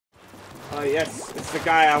Oh yes, it's the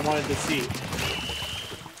guy I wanted to see.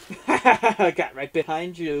 I got right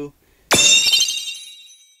behind you.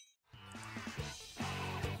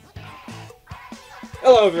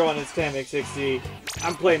 Hello everyone, it's Tamix60.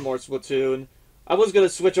 I'm playing more Splatoon. I was gonna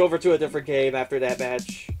switch over to a different game after that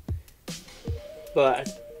match, but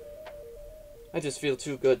I just feel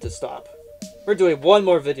too good to stop. We're doing one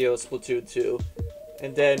more video of Splatoon 2,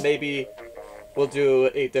 and then maybe we'll do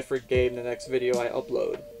a different game the next video I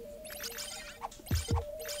upload.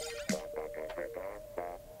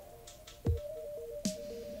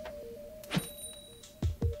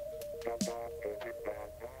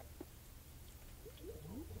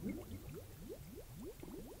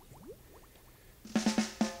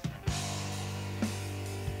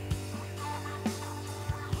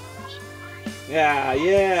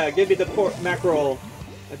 Yeah, give me the pork mackerel.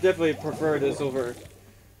 I definitely prefer this over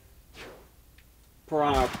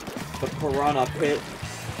the piranha pit.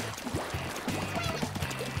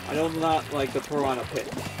 I do not like the piranha pit.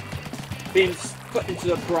 Being put into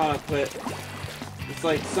the piranha pit, it's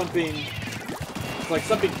like something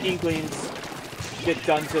Inklings get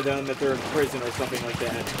done to them if they're in prison or something like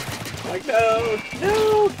that. Like,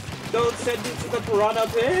 no, don't send me to the piranha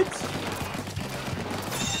pit.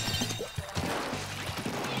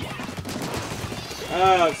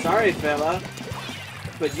 Oh, sorry, fella.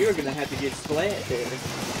 But you're gonna have to get Splat there.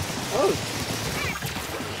 Oh.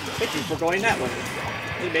 Thank you for going that way.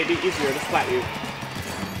 It may be easier to splat you.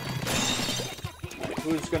 Right,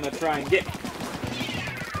 who's gonna try and get me?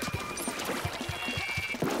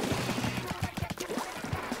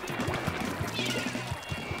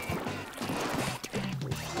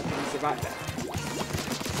 You survived that.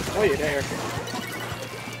 Oh, you're there.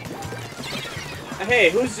 Hey,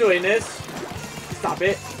 who's doing this? Stop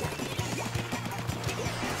it.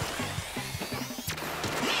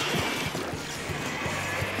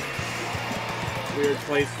 Weird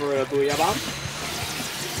place for a booyah bomb.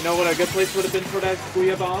 You know what a good place would have been for that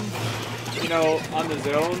booyah bomb? You know, on the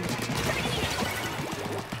zone.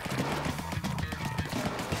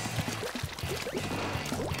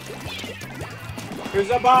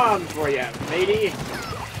 Here's a bomb for you, matey.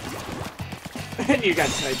 And you got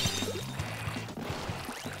sniped.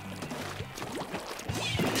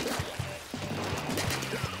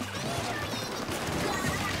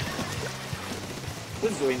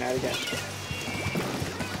 Who's doing that again?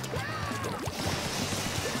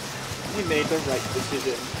 You made the right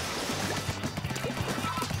decision.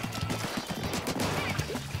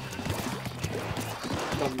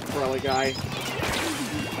 Dumb brella guy.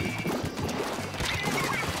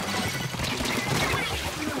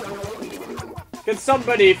 Can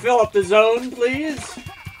somebody fill up the zone, please?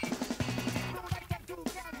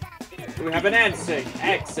 We have an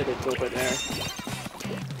accident over there.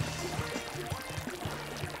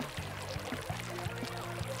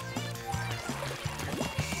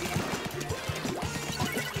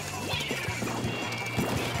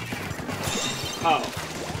 Oh.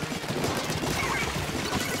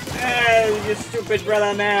 Hey, you stupid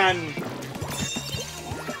brother man!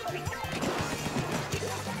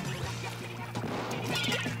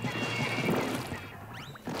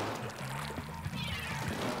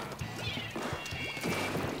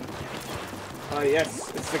 Oh yes,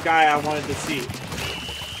 it's the guy I wanted to see.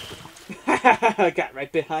 I got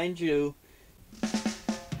right behind you.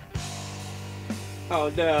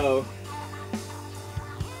 Oh no.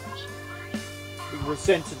 We were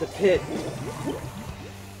sent to the pit.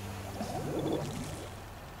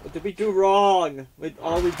 What did we do wrong?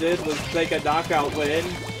 All we did was take a knockout win.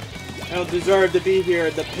 I don't deserve to be here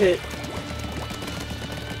in the pit.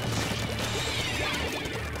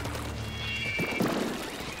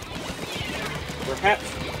 Perhaps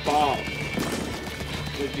bomb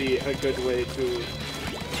would be a good way to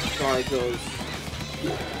guard those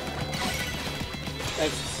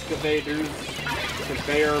excavators,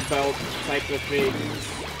 conveyor belt type of things.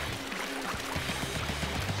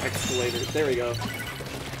 Escalators, there we go.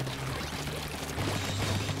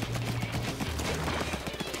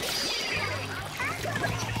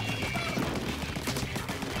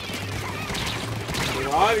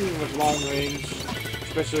 Driving with long range,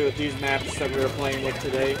 especially with these maps that we were playing with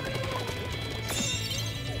today.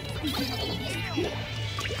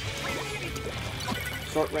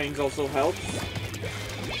 Short range also helps.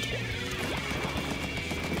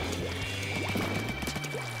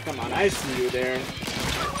 Come on, I see you there.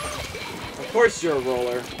 Of course you're a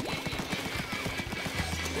roller.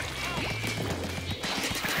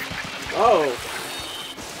 Oh!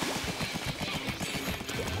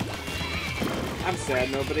 I'm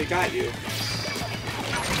sad nobody got you.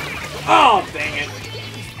 Oh, dang it!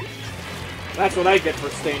 That's what I get for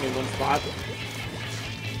staying in one spot.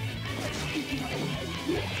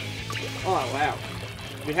 Oh, wow.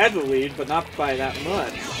 We had the lead, but not by that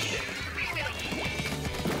much.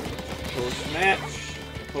 Close match.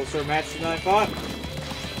 Closer match than I thought.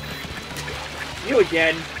 You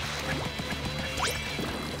again.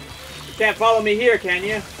 You can't follow me here, can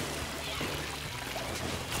you?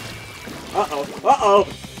 Uh-oh. Uh-oh.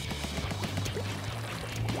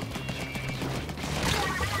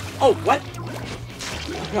 Oh, what?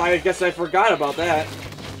 I guess I forgot about that.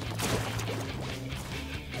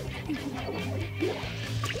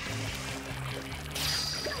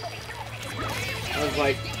 I was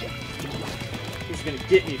like, he's gonna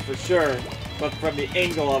get me for sure. But from the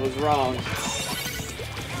angle, I was wrong.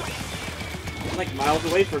 I'm like miles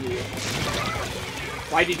away from you.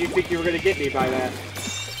 Why did you think you were gonna get me by that?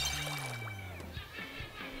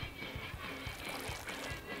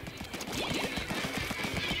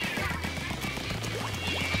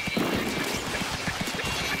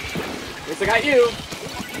 Guess I got you.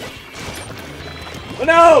 Oh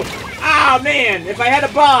no! Ah, man! If I had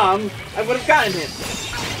a bomb, I would have gotten him.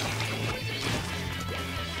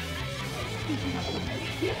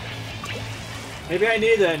 Maybe I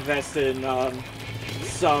need to invest in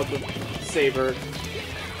Sub-Saber.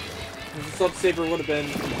 The Sub-Saber would have been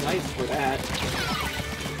nice for that.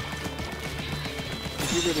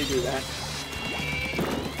 Did you really do that?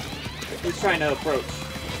 Who's trying to approach?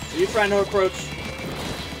 Are you trying to approach?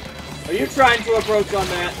 Are you trying to approach on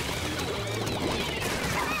that?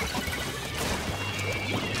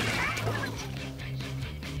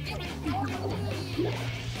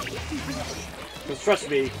 Because trust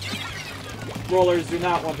me, rollers do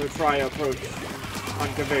not want to try approach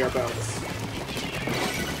on conveyor belts.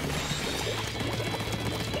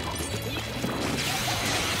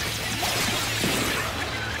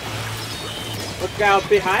 Look out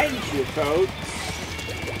behind you, folks!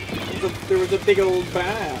 There was a big old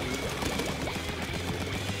bomb.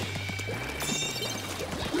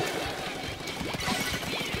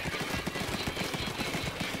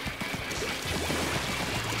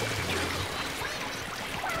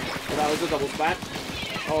 That was a double splat.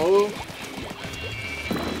 Oh.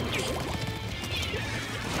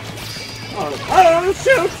 Oh,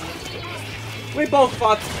 shoot! We both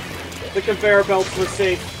thought the conveyor belts were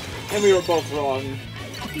safe, and we were both wrong.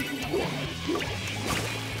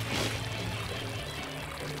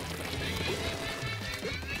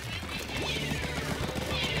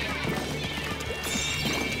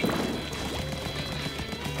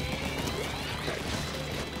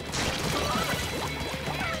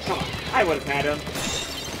 I would have had him.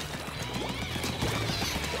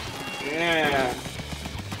 Yeah.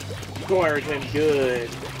 Scored him good.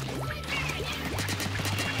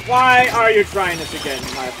 Why are you trying this again,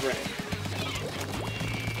 my friend?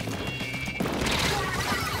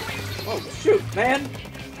 Oh, shoot, man.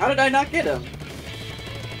 How did I not get him?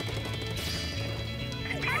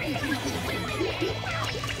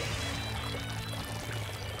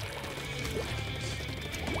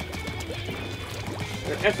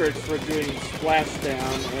 Their efforts for doing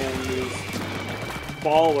splashdown and these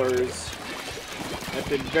ballers have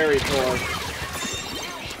been very poor.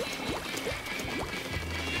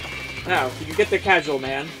 Now, you can get the casual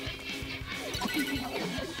man.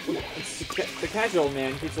 The casual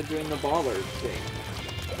man keeps on doing the baller thing.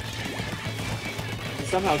 He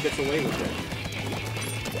somehow gets away with it.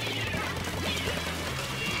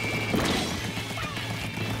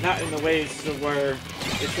 Not in the ways to where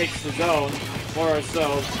it takes the zone, or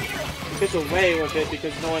so he gets away with it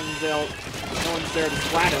because no one's there to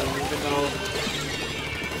splat him, even though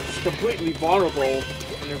it's completely vulnerable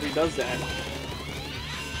whenever he does that.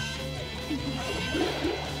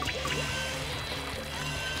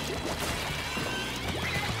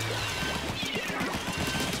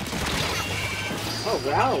 Oh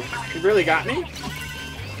wow, he really got me?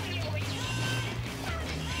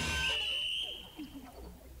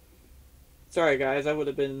 Sorry guys, I would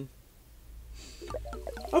have been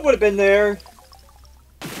there.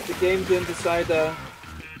 The game didn't decide to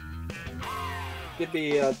give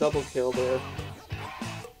me a double kill there.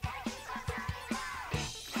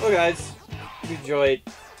 Well guys, if you enjoyed,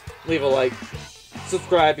 leave a like,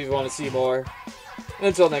 subscribe if you want to see more. And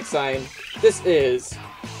until next time, this is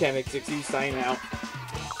Kamek60 signing out.